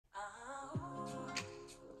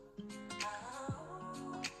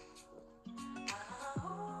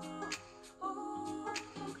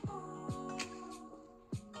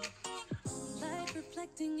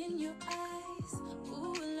reflecting in your eyes.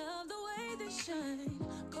 Ooh, I love the way they shine.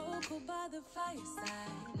 Cocoa by the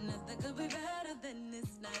fireside. Nothing could be better than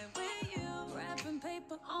this night with you. Wrapping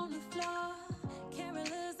paper on the floor.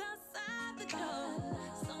 Carolers outside the door.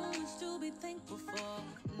 So much to be thankful for.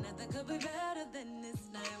 Nothing could be better than this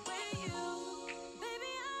night with you.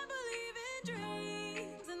 Baby, I believe in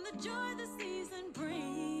dreams and the joy the season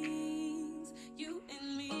brings. You and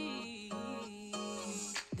me.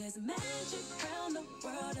 There's magic around the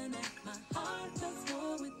world and at my heart melts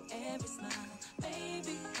more with every smile.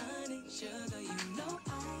 Baby, honey, sugar, you know I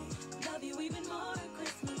love you even more at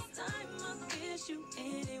Christmas time. I'll kiss you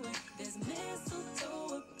anywhere. There's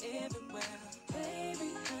mistletoe up everywhere. Baby,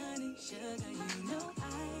 honey, sugar, you know I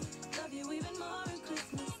love you even more at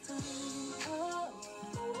Christmas time. Oh.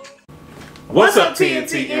 What's up,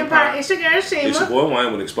 TNT Empire? It's your girl Shima. It's your boy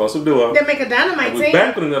Wayne with Explosive Duo. They make a dynamite We're team.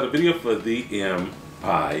 back with another video for the Empire.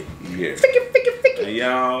 And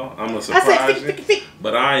y'all, I'm gonna surprise you,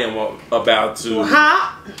 but I am about to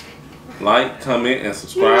like, comment, and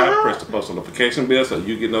subscribe. Press the post notification bell so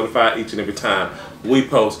you get notified each and every time we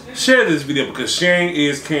post. Share this video because sharing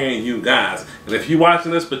is caring, you guys. And if you're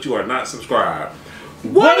watching this but you are not subscribed,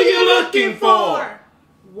 what are you looking for?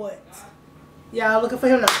 What? Y'all looking for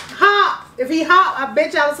him to hop. If he hop, I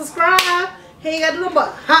bet y'all subscribe. He ain't got to do nothing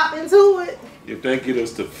but hop into it. If they get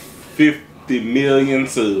us to 50 million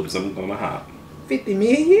subs, I'm gonna hop. 50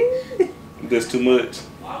 million? That's too much.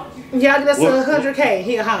 Y'all get us to 100K,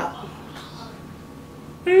 he'll hop.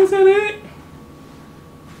 Is that it?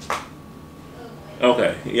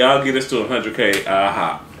 Okay, y'all get us to 100K, I'll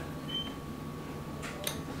hop.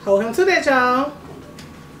 Hold him to that, y'all.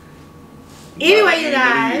 Anyway, you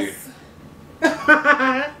guys.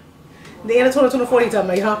 The end of 2024 he talking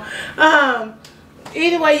about, y'all.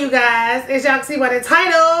 Anyway, you guys, as y'all can see by the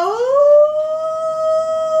title,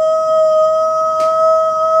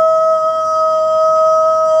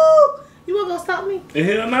 you weren't gonna stop me?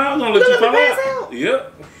 Hell no, I'm gonna let you fall out.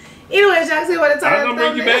 Yep. Anyway, as y'all can see by the title, I'm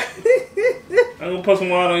gonna bring you back. I'm gonna put some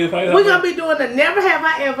water on your face. We're gonna be doing the Never Have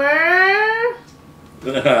I Ever.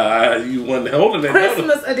 You wasn't holding that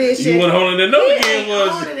Christmas note. edition. You wasn't holding that note again, was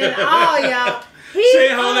you? Holding it all, y'all. She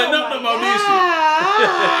ain't holding that note no more, did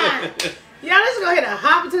she? Y'all, let's go ahead and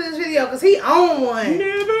hop into this video because he on one.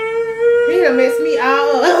 Never. He done messed me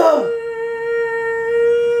all up.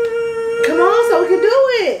 Come on, so we can do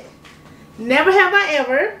it. Never have I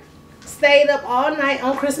ever stayed up all night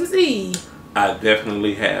on Christmas Eve. I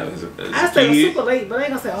definitely have as I a stayed up kid, super late, but I ain't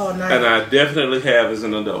gonna say all night. and I definitely have as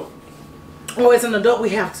an adult. Oh, as an adult, we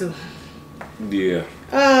have to. Yeah.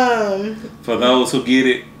 For Mm. those who get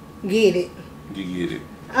it, Get it. you get it.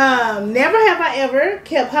 Never have I ever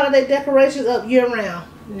kept holiday decorations up year round.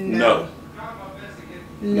 No.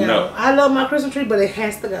 No. I love my Christmas tree, but it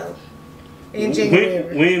has to go in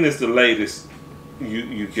January. When is the latest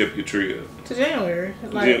you kept your tree up? To January.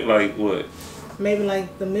 Like what? Maybe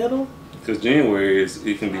like the middle. Because January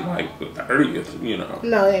it can be like the 30th, you know.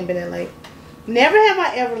 No, it ain't been that late. Never have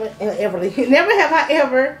I never have I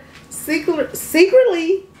ever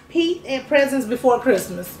secretly peeked at presents before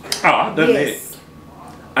Christmas. Oh, I've done that.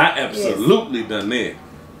 I absolutely done that.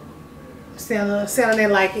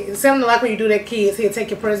 Sounding like when you do that, kids, he'll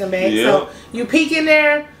take your present back. Yep. So you peek in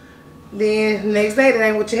there, then next day that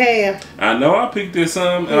ain't what you have. I know I peeked at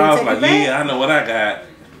some, and I was like, yeah, I know what I got.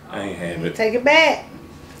 I ain't have it. Take it back.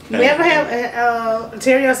 Never have,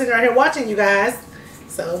 Terry sitting right here watching you guys,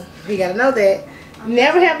 so he got to know that.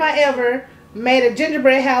 Never have I ever made a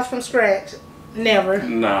gingerbread house from scratch. Never.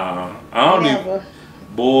 Nah, I don't never.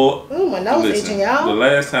 Boy, ooh, my nose itching, y'all. The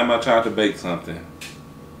last time I tried to bake something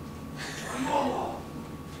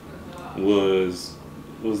was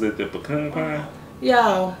it the pecan pie?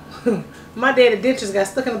 Y'all, my daddy dentures got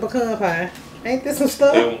stuck in the pecan pie. Ain't this some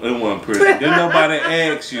stuff? It wasn't pretty. Didn't nobody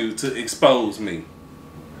ask you to expose me.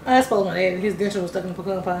 I exposed my daddy. His denture was stuck in the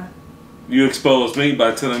pecan pie. You exposed me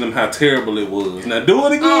by telling them how terrible it was. Now do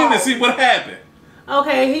it again and see what happened.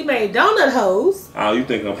 Okay, he made donut holes. Oh, you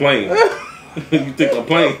think I'm playing? You think I'm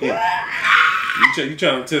playing? You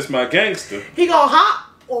trying to test my gangster? He gonna hop,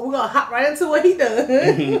 or we gonna hop right into what he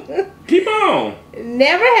done. Keep on.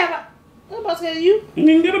 Never have I. What about to tell you? You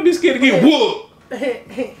ain't gotta be scared to get whooped.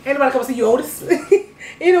 Anybody come see you, Otis?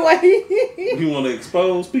 Anyway. You want to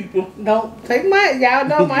expose people? Don't take my, y'all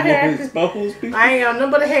know my hair. Expose people? I ain't on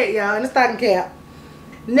nothing but a hat, y'all, and a stocking cap.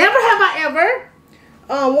 Never have I ever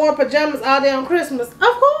worn pajamas all day on Christmas. Of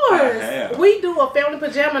course. I have. We do a family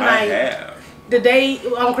pajama night. I have. The day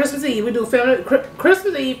on Christmas Eve, we do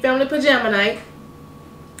Christmas Eve family pajama night.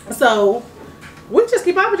 So We just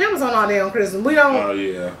keep our pajamas on all day on Christmas. We don't. Oh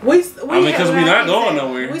yeah. Because we not going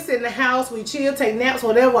nowhere. We sit in the house, we chill, take naps,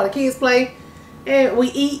 whatever, while the kids play, and we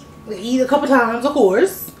eat. We eat a couple times, of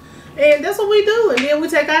course, and that's what we do. And then we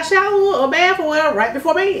take our shower or bath or whatever right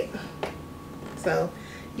before bed. So,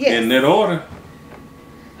 yeah. In that order.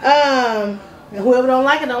 And whoever don't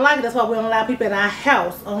like it, don't like it. That's why we don't allow people in our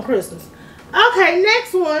house on Christmas. Okay,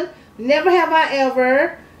 next one. Never have I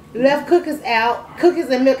ever left cookies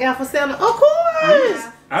and milk out for Santa. Of course.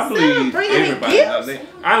 Yeah. I believe everybody does it.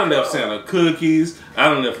 I done left Santa cookies. I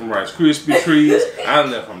done left from Rice Krispie treats. I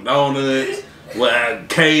done left from donuts,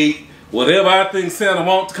 cake, whatever I think Santa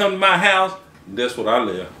wants to come to my house. That's what I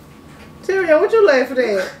left. Terry, what you left for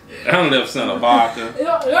that? I done left Santa vodka.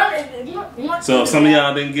 So if some of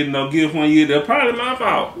y'all didn't get no gift one year, they're probably my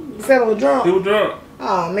fault. Santa was drunk. He was drunk.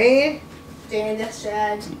 Oh man. Damn, that's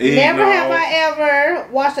sad. Never have I ever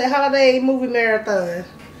watched a holiday movie marathon.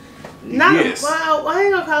 Yes. Well, I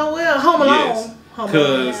ain't gonna call it Home Alone. Yes.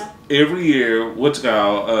 Because every year,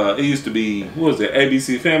 it used to be, what was it,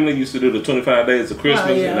 ABC Family used to do the 25 Days of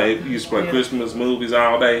Christmas, and they used to play Christmas movies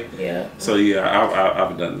all day. Yeah. So yeah,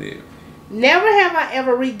 I've done that. Never have I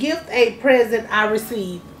ever re-gift a present I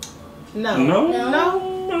received. No.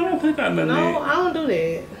 No. I don't think I've done that. No, I don't do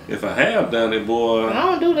that. If I have done it, boy. I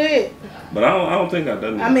don't do that. But I don't think I've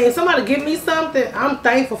done that. I mean, if somebody give me something, I'm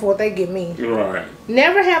thankful for what they give me. Right.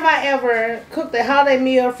 Never have I ever cooked a holiday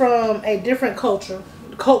meal from a different culture.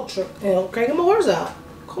 Can't get my words out.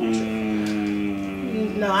 Culture.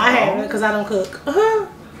 No, I haven't because I don't cook.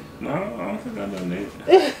 No, I don't think I've done that.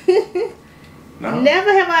 No.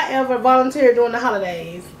 Never have I ever volunteered during the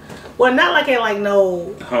holidays. Well, not like at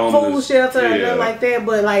no food shelter or nothing like that,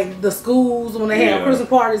 but like the schools when they have Christmas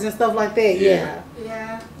parties and stuff like that. Yeah.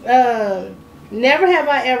 Never have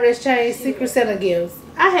I ever exchanged Secret Santa gifts.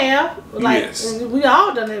 I have. We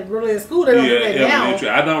all done it really in school. They don't do that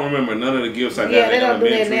now. I don't remember none of the gifts I got. Yeah, they don't do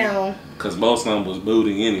that now. Because most of them was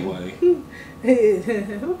booty anyway.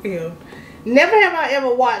 Never have I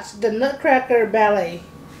ever watched the Nutcracker Ballet.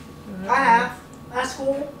 I have. That's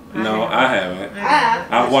cool. No, I haven't.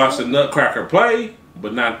 I've watched the Nutcracker play,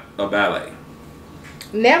 but not a ballet.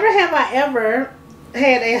 Never have I ever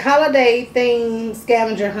had a holiday themed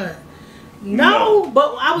scavenger hunt. No,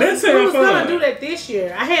 but we was gonna do that this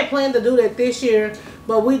year. I had planned to do that this year,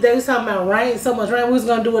 but they was talking about rain, so much rain. We was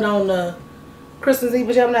gonna do it on the Christmas Eve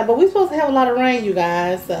pajama night, but we supposed to have a lot of rain, you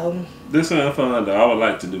guys. So this sounds fun though. I would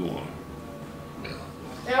like to do one.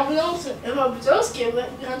 And if I don't skip it,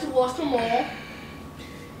 we have to watch them all.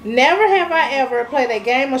 Never have I ever played a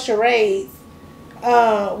game of charades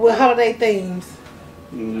with holiday themes.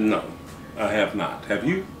 No, I have not. Have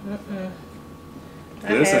you?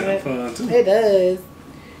 That sounds fun too. It does.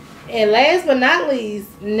 And last but not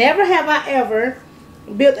least, never have I ever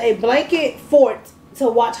built a blanket fort to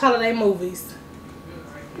watch holiday movies.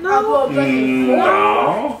 No,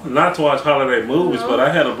 not to watch holiday movies, but I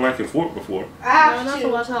had a blanket fort before. Not to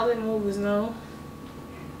watch holiday movies, no.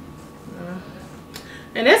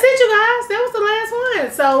 And that's it, you guys. That was the last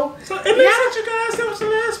one. So that's it, you guys. That was the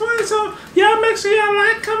last one. So y'all make sure y'all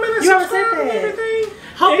like, comment, and subscribe and everything.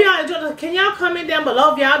 Hope y'all enjoyed it. Can y'all comment down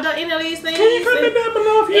below if y'all done any of these things? Can you comment down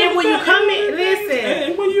below if y'all And when you comment, listen.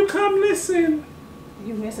 And when you come, listen.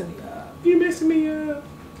 You messing me up. You messing me up.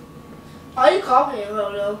 Are you copying it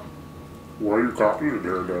though? Why are you copying it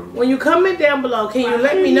there though? When you comment down below, can you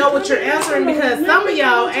let me know what you're answering? Because some of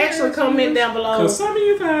y'all actually comment down below. Because some of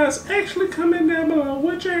you guys actually comment down below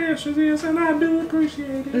what your answers is, and I do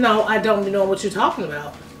appreciate it. No, I don't know what you're talking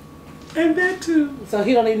about. And that too. So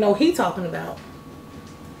he don't even know what he's talking about.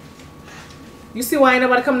 You see why ain't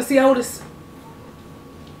nobody coming to see Otis?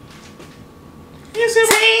 Team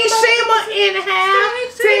Shima in the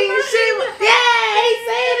house. Team Shima. Yeah, he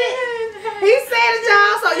said it. He said it,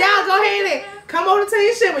 y'all. So y'all go ahead and come over to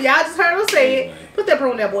Team Shima. Y'all just heard him say it. Put that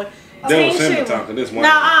broom there, boy. That was Shima talking. This one.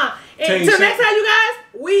 Until next time, you guys,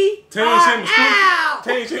 we are out.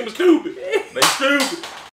 Team Shima stupid. They stupid.